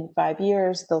 In 5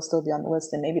 years, they'll still be on the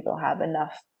list and maybe they'll have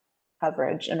enough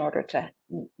coverage in order to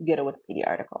get a Wikipedia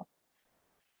article.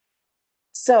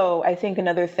 So I think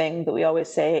another thing that we always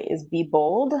say is be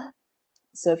bold.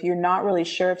 So if you're not really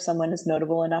sure if someone is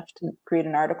notable enough to create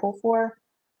an article for,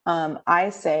 I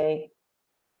say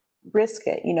risk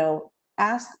it,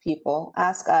 ask people,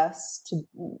 ask us to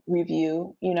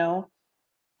review,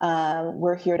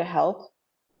 we're here to help.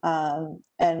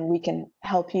 And we can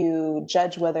help you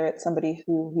judge whether it's somebody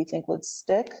who we think would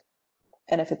stick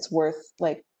and if it's worth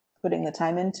like putting the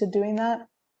time into doing that,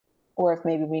 or if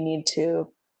maybe we need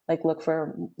to like look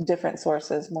for different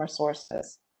sources, more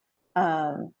sources.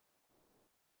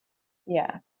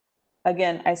 Yeah.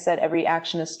 Again, I said every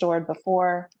action is stored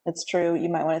before. It's true. You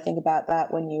might want to think about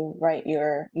that when you write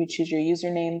you choose your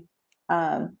username.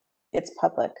 It's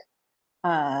public.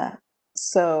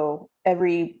 So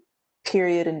every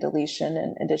period and deletion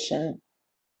and addition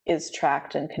is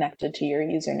tracked and connected to your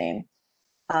username.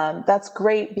 That's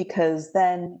great because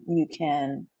then you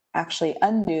can actually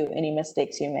undo any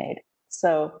mistakes you made.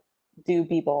 So do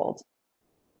be bold.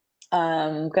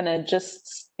 I'm gonna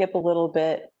just skip a little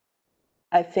bit.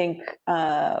 I think,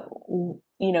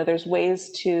 there's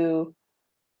ways to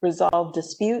resolve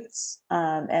disputes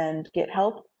and get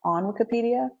help on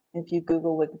Wikipedia. If you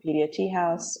Google Wikipedia Tea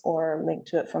House or link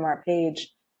to it from our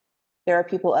page, there are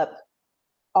people up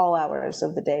all hours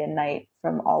of the day and night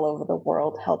from all over the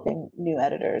world helping new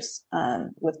editors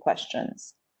with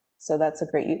questions. So that's a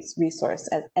great resource.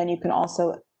 And you can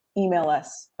also email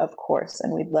us, of course,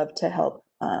 and we'd love to help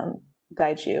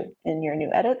guide you in your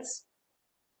new edits.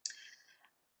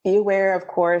 Be aware, of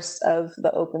course, of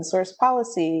the open source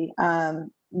policy.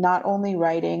 Not only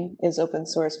writing is open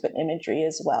source, but imagery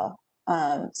as well.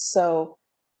 So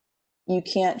you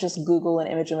can't just Google an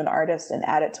image of an artist and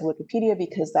add it to Wikipedia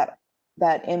because that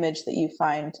image that you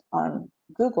find on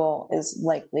Google is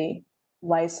likely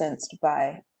licensed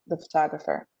by the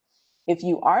photographer. If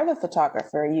you are the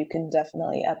photographer, you can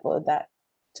definitely upload that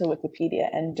to Wikipedia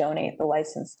and donate the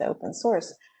license to open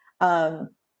source.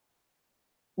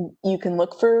 You can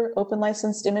look for open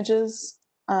licensed images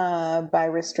by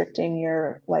restricting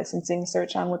your licensing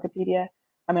search on Wikipedia,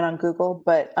 on Google,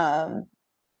 but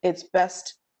it's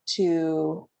best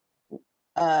to,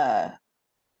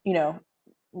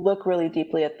 look really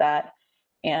deeply at that.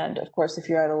 And of course, if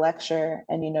you're at a lecture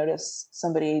and you notice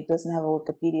somebody doesn't have a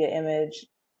Wikipedia image,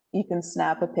 you can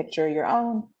snap a picture of your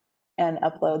own and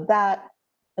upload that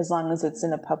as long as it's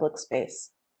in a public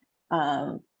space.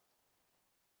 And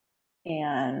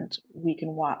we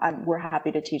can we're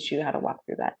happy to teach you how to walk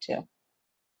through that too.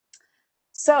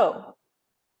 So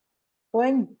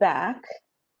going back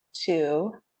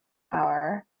to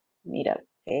our meetup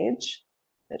page,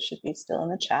 that should be still in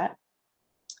the chat.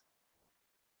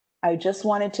 I just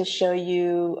wanted to show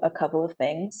you a couple of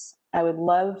things. I would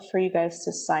love for you guys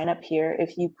to sign up here.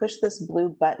 If you push this blue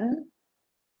button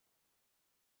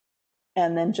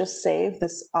and then just save,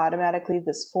 this 4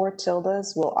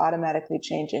 tildes will automatically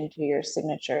change into your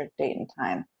signature date and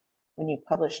time when you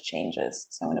publish changes.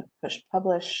 So I'm going to push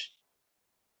publish.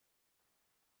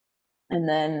 And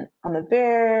then on the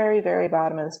very, very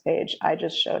bottom of this page, I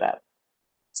just showed up.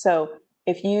 So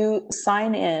if you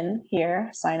sign in here,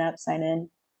 sign up, sign in,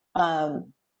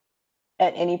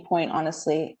 at any point,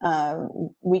 honestly,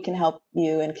 we can help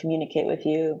you and communicate with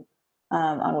you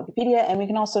on Wikipedia. And we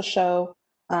can also show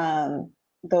the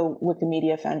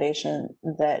Wikimedia Foundation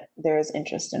that there is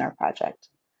interest in our project.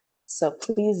 So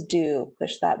please do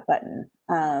push that button.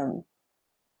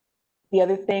 The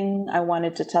other thing I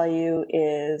wanted to tell you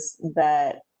is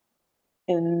that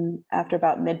after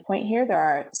about midpoint here, there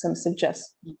are some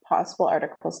suggested possible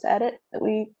articles to edit that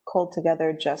we culled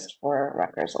together just for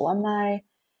Rutgers alumni.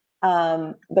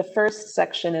 The first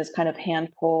section is kind of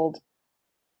hand-pulled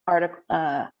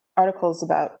articles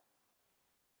about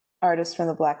artists from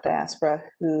the Black diaspora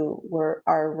who were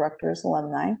our Rutgers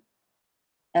alumni.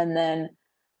 And then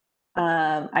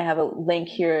I have a link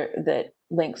here that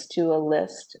links to a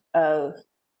list of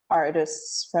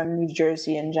artists from New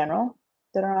Jersey in general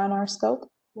that are on our scope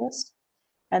list.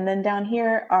 And then down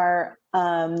here are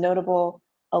notable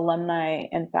alumni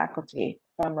and faculty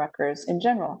from Rutgers in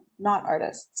general, not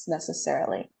artists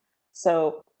necessarily.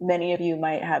 So many of you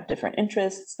might have different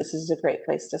interests. This is a great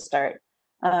place to start.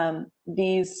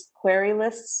 These query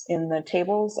lists in the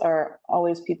tables are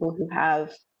always people who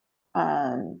have,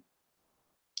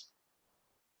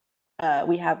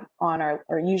 we have on our,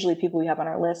 or usually people we have on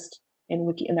our list in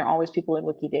Wiki, and they're always people in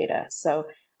Wikidata. So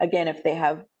again, if they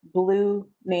have blue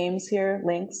names here,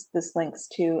 links, this links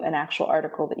to an actual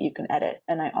article that you can edit.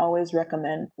 And I always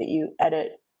recommend that you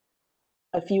edit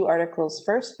a few articles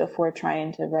first before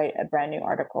trying to write a brand new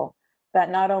article. That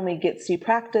not only gets you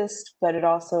practiced, but it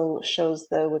also shows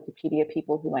the Wikipedia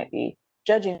people who might be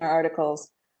judging our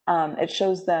articles. It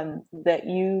shows them that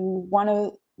you want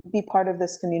to be part of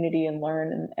this community and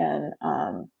learn, and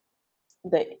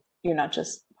that you're not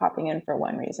just popping in for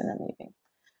one reason and leaving.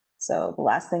 So the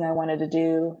last thing I wanted to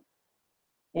do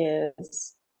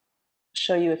is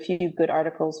show you a few good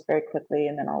articles very quickly,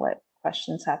 and then I'll let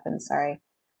questions happen, sorry.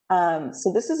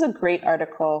 So this is a great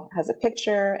article, has a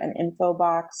picture, an info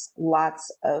box, lots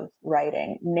of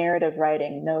writing, narrative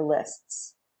writing, no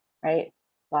lists, right?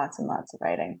 Lots and lots of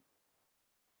writing.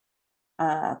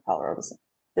 Paul Robeson.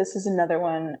 This is another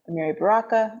one, Mary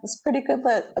Baraka. It's pretty good,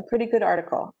 a pretty good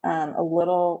article. A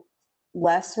little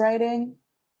less writing,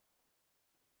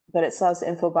 but it still has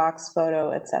info box,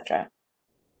 photo, etc.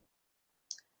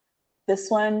 This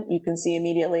one, you can see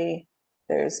immediately,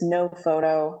 there's no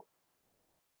photo,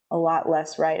 a lot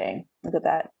less writing. Look at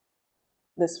that.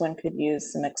 This one could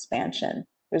use some expansion.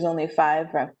 There's only 5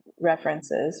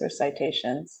 references or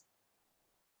citations,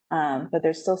 but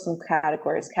there's still some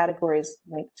categories. Categories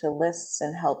link to lists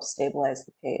and help stabilize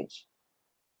the page.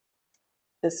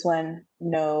 This one,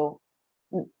 no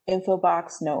info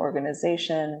box, no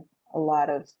organization. A lot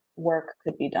of work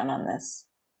could be done on this.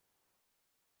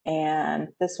 And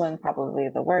this one, probably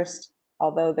the worst,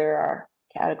 although there are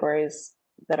categories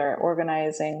that are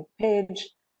organizing page,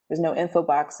 there's no info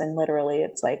box, and literally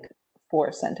it's like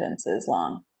 4 sentences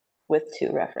long with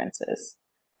 2 references.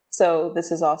 So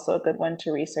this is also a good one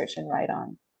to research and write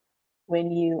on.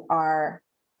 When you are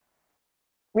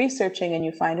researching and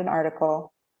you find an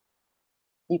article,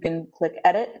 you can click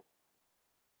edit,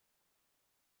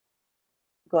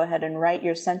 go ahead and write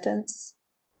your sentence,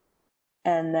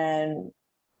 and then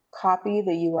copy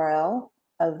the URL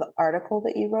of the article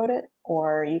that you wrote it,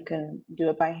 or you can do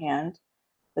it by hand.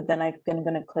 But then I'm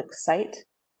going to click cite.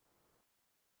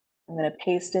 I'm going to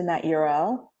paste in that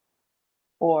URL,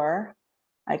 or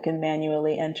I can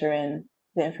manually enter in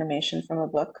the information from a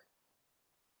book.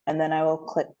 And then I will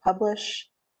click publish,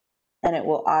 and it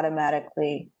will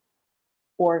automatically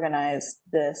organize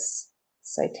this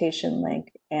citation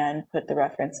link and put the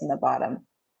reference in the bottom.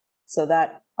 So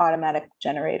that automatic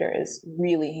generator is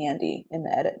really handy in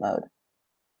the edit mode.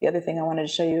 The other thing I wanted to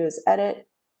show you is edit.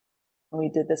 We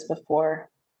did this before.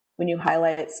 When you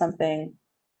highlight something,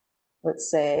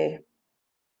 let's say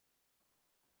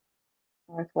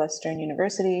Northwestern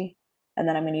University, and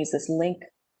then I'm going to use this link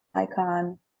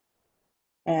icon.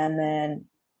 And then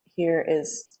here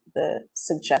is the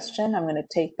suggestion. I'm going to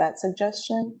take that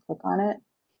suggestion, click on it,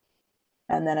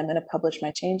 and then I'm going to publish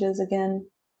my changes again.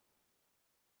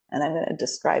 And I'm going to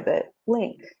describe it,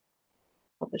 link,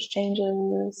 publish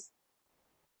changes.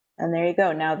 And there you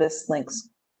go. Now this links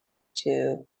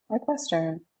to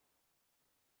Northwestern.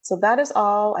 So that is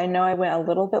all. I know I went a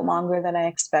little bit longer than I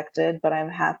expected, but I'm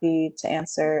happy to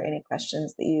answer any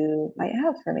questions that you might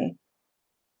have for me.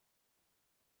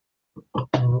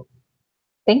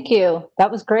 Thank you. That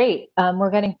was great.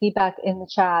 We're getting feedback in the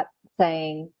chat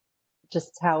saying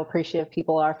just how appreciative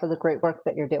people are for the great work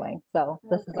that you're doing. So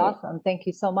this is awesome. Thank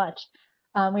you so much.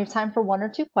 We have time for 1 or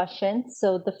 2 questions.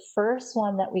 So the first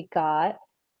one that we got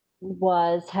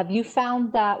was, have you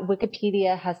found that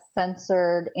Wikipedia has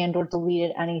censored and or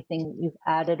deleted anything that you've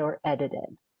added or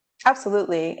edited?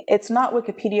 Absolutely. It's not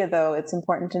Wikipedia, though. It's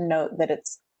important to note that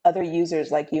it's other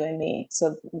users like you and me.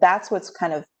 So that's what's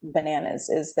kind of bananas,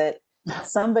 is that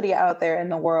somebody out there in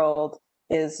the world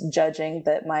is judging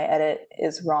that my edit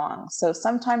is wrong. So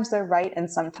sometimes they're right and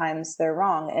sometimes they're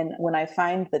wrong. And when I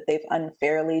find that they've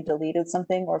unfairly deleted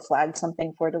something or flagged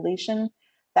something for deletion,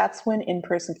 that's when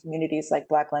in-person communities like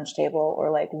Black Lunch Table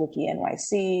or like Wiki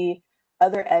NYC,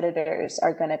 other editors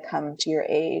are going to come to your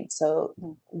aid. So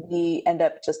we end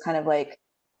up just kind of like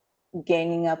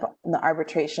ganging up in the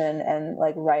arbitration and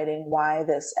like writing why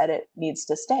this edit needs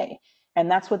to stay. And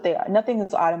that's what they are. Nothing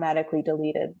is automatically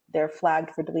deleted. They're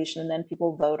flagged for deletion and then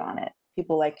people vote on it,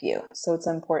 people like you. So it's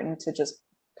important to just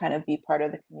kind of be part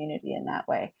of the community in that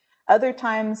way. Other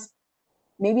times,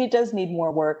 maybe it does need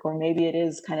more work, or maybe it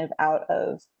is kind of out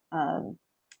of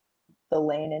the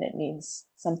lane and it needs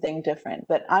something different.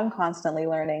 But I'm constantly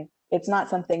learning. It's not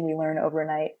something we learn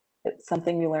overnight. It's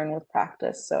something we learn with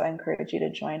practice. So I encourage you to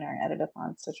join our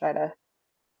editathons to try to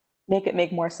make it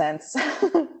make more sense.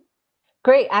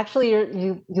 Great. Actually,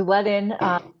 you led in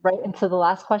right into the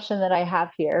last question that I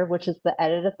have here, which is the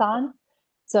editathon.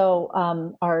 So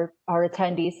our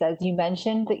attendee says, you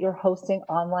mentioned that you're hosting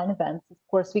online events. Of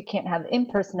course, we can't have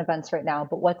in-person events right now,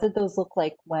 but what did those look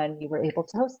like when you were able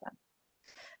to host them?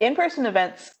 In-person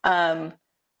events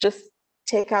just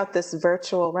take out this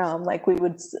virtual realm. Like we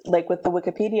would, like with the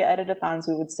Wikipedia editathons,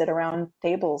 we would sit around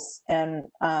tables and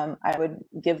I would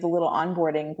give the little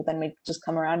onboarding, but then we'd just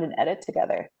come around and edit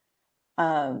together.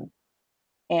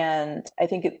 And I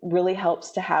think it really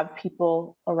helps to have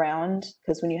people around,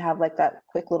 because when you have like that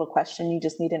quick little question you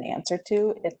just need an answer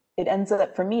to, it ends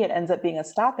up, for me, it ends up being a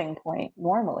stopping point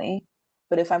normally.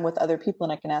 But if I'm with other people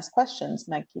and I can ask questions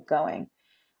and I keep going.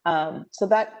 So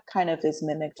that kind of is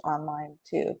mimicked online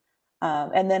too.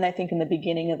 And then I think in the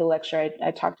beginning of the lecture,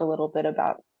 I talked a little bit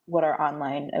about what our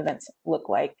online events look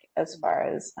like as far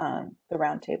as the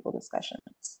roundtable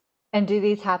discussions. And do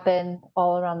these happen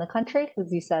all around the country?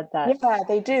 Because you said that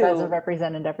they do. You guys are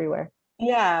represented everywhere.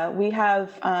 Yeah, we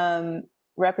have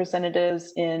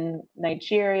representatives in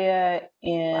Nigeria,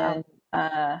 in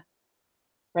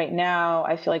right now,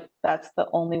 I feel like that's the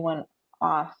only one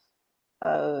off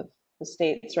of the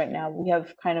States right now. We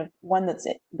have kind of one that's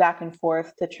back and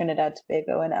forth to Trinidad,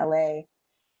 Tobago, and LA.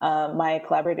 My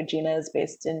collaborator Gina is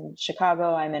based in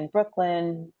Chicago. I'm in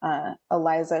Brooklyn.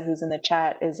 Eliza, who's in the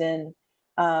chat, is in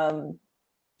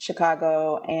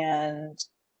Chicago, and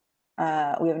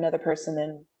we have another person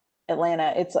in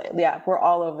Atlanta. It's like, yeah, we're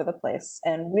all over the place,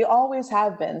 and we always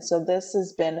have been. So this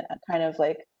has been kind of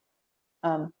like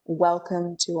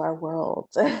welcome to our world.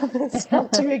 That's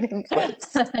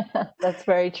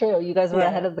very true. You guys were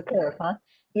ahead of the curve, huh?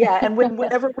 Yeah, and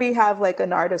whenever we have like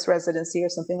an artist residency or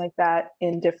something like that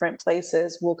in different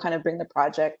places, we'll kind of bring the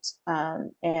project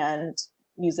and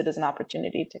use it as an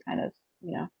opportunity to kind of,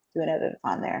 do an edit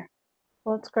on there.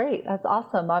 Well, it's great. That's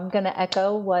awesome. I'm going to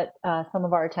echo what some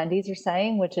of our attendees are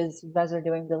saying, which is you guys are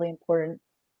doing really important,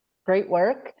 great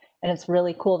work, and it's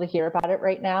really cool to hear about it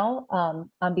right now.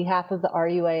 On behalf of the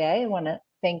RUAA, I want to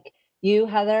thank you,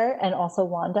 Heather, and also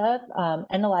Wanda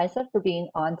and Eliza for being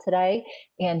on today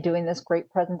and doing this great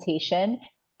presentation.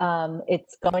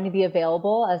 It's going to be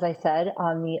available, as I said,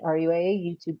 on the RUAA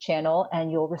YouTube channel,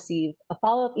 and you'll receive a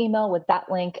follow-up email with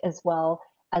that link as well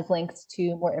as links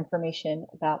to more information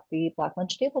about the Black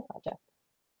Lunch Table Project.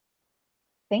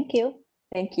 Thank you.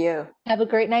 Thank you. Have a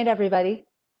great night, everybody.